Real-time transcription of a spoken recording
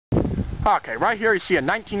Okay, right here you see a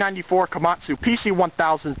 1994 Komatsu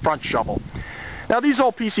PC1000 front shovel. Now these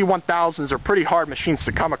old PC1000s are pretty hard machines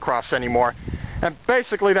to come across anymore, and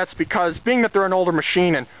basically that's because, being that they're an older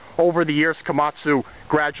machine, and over the years Komatsu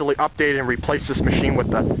gradually updated and replaced this machine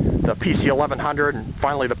with the PC1000 and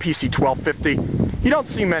finally the PC1250, you don't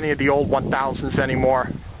see many of the old 1000s anymore.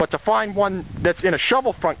 But to find one that's in a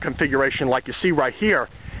shovel front configuration like you see right here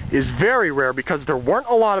is very rare, because there weren't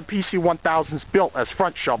a lot of PC1000s built as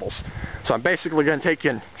front shovels. So I'm basically going to take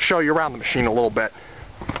you and show you around the machine a little bit.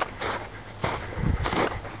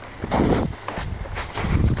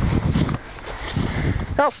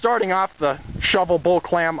 Now, starting off, the shovel bull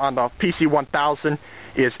clam on the PC1000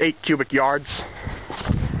 is 8 cubic yards.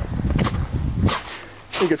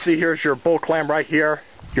 You can see here's your bull clam right here,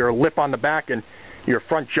 your lip on the back, and your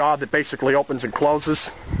front jaw that basically opens and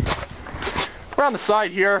closes. Around the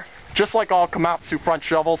side here, just like all Komatsu front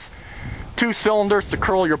shovels, 2 cylinders to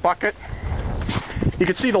curl your bucket. You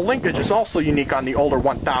can see the linkage is also unique on the older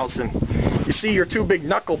 1000. You see your 2 big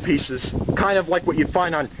knuckle pieces, kind of like what you'd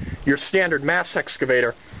find on your standard mass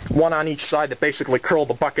excavator, one on each side that basically curl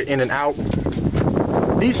the bucket in and out.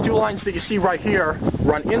 These 2 lines that you see right here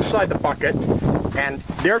run inside the bucket, and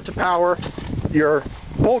they're to power your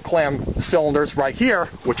bull clam cylinders right here,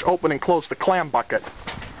 which open and close the clam bucket.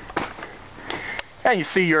 And you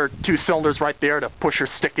see your 2 cylinders right there to push your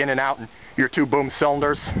stick in and out, and your 2 boom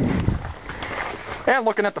cylinders. And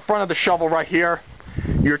looking at the front of the shovel right here,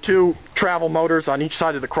 your 2 travel motors on each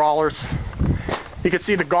side of the crawlers. You can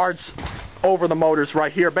see the guards over the motors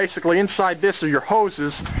right here. Basically inside this are your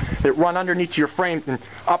hoses that run underneath your frame and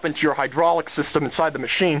up into your hydraulic system inside the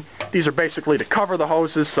machine. These are basically to cover the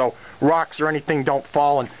hoses so rocks or anything don't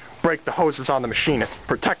fall and break the hoses on the machine. It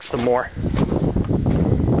protects them more.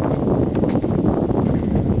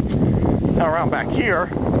 Now around back here,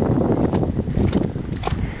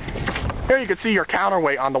 you can see your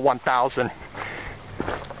counterweight on the 1000.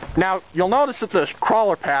 Now you'll notice that the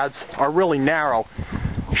crawler pads are really narrow.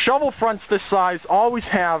 Shovel fronts this size always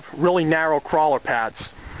have really narrow crawler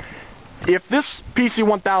pads. If this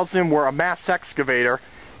PC1000 were a mass excavator,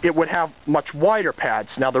 it would have much wider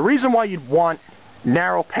pads. Now the reason why you'd want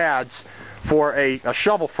narrow pads for a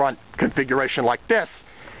shovel front configuration like this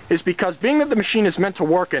is because, being that the machine is meant to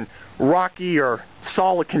work in rocky or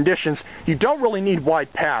solid conditions, you don't really need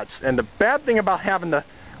wide pads. And the bad thing about having the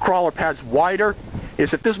crawler pads wider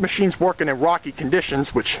is, if this machine's working in rocky conditions,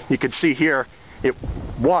 which you can see here it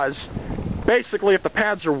was, basically if the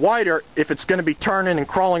pads are wider, if it's going to be turning and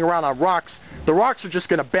crawling around on rocks, the rocks are just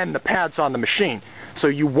going to bend the pads on the machine. So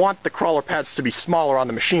you want the crawler pads to be smaller on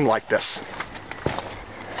the machine like this.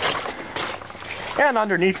 And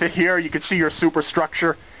underneath it here you can see your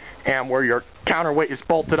superstructure, and where your counterweight is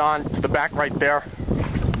bolted on to the back right there.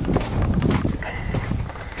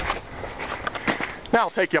 Now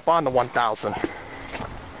I'll take you up on the 1000.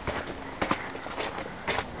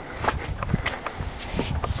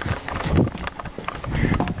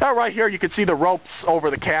 Now right here you can see the ropes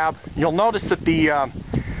over the cab. You'll notice that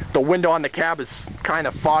the window on the cab is kind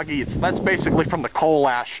of foggy. That's basically from the coal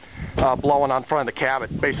ash blowing on front of the cab.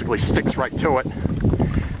 It basically sticks right to it.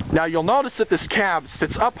 Now you'll notice that this cab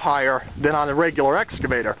sits up higher than on a regular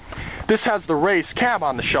excavator. This has the raised cab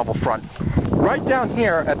on the shovel front. Right down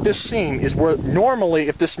here at this seam is where normally,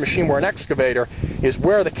 if this machine were an excavator, is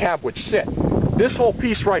where the cab would sit. This whole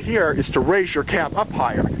piece right here is to raise your cab up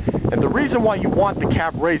higher. And the reason why you want the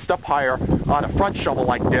cab raised up higher on a front shovel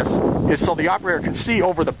like this is so the operator can see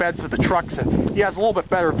over the beds of the trucks, and he has a little bit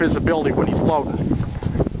better visibility when he's loading.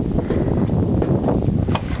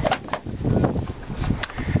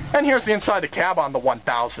 And here's the inside of the cab on the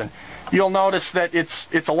 1000. You'll notice that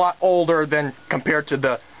it's a lot older than compared to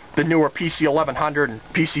the newer PC1100 and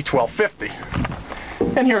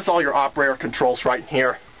PC1250. And here's all your operator controls right in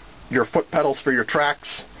here. Your foot pedals for your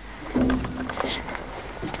tracks.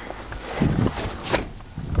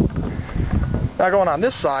 Now going on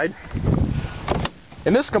this side,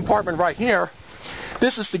 in this compartment right here,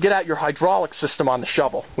 this is to get at your hydraulic system on the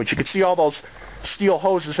shovel, which you can see all those steel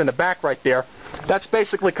hoses in the back right there. That's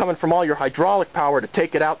basically coming from all your hydraulic power to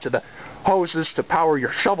take it out to the hoses to power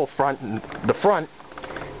your shovel front and the front.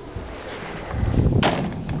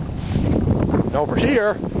 And over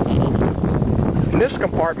here, in this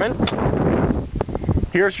compartment,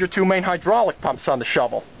 here's your 2 main hydraulic pumps on the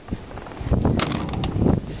shovel.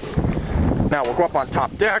 Now we'll go up on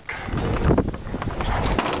top deck.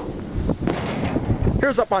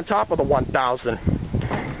 Here's up on top of the 1000.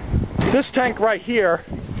 This tank right here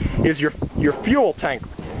is your fuel tank,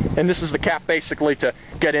 and this is the cap basically to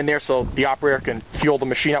get in there so the operator can fuel the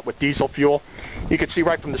machine up with diesel fuel. You can see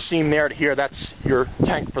right from the seam there to here, that's your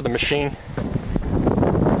tank for the machine.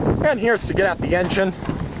 And here's to get out the engine.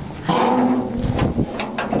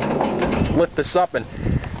 Lift this up, and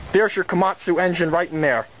there's your Komatsu engine right in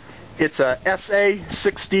there. It's a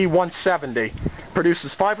PC1000-1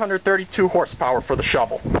 produces 532 horsepower for the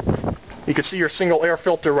shovel. You can see your single air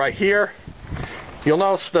filter right here. You'll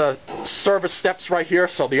notice the service steps right here,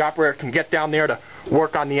 so the operator can get down there to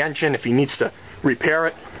work on the engine if he needs to repair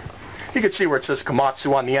it. You can see where it says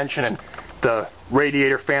Komatsu on the engine and the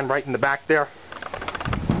radiator fan right in the back there.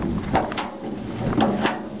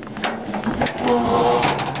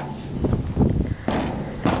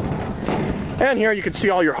 And here you can see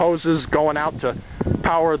all your hoses going out to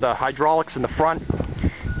power the hydraulics in the front.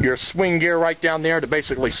 Your swing gear right down there to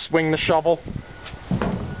basically swing the shovel.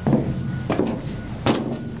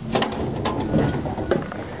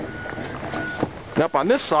 And up on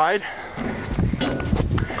this side,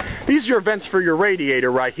 these are your vents for your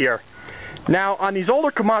radiator right here. Now on these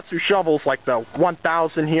older Komatsu shovels like the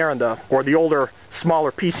 1000 here and or the older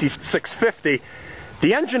smaller PC650,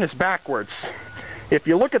 the engine is backwards. If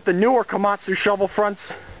you look at the newer Komatsu shovel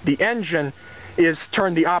fronts, the engine is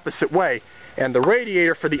turned the opposite way, and the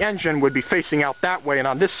radiator for the engine would be facing out that way, and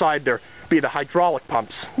on this side there be the hydraulic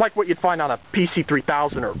pumps, like what you'd find on a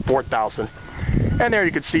PC1000 or 4000. And there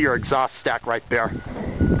you can see your exhaust stack right there.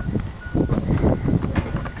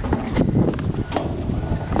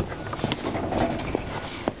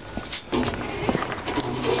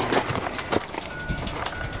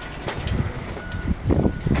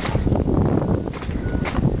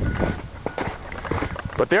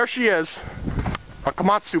 But there she is, a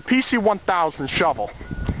Komatsu PC1000 shovel.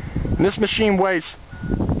 And this machine weighs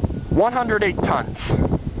 108 tons.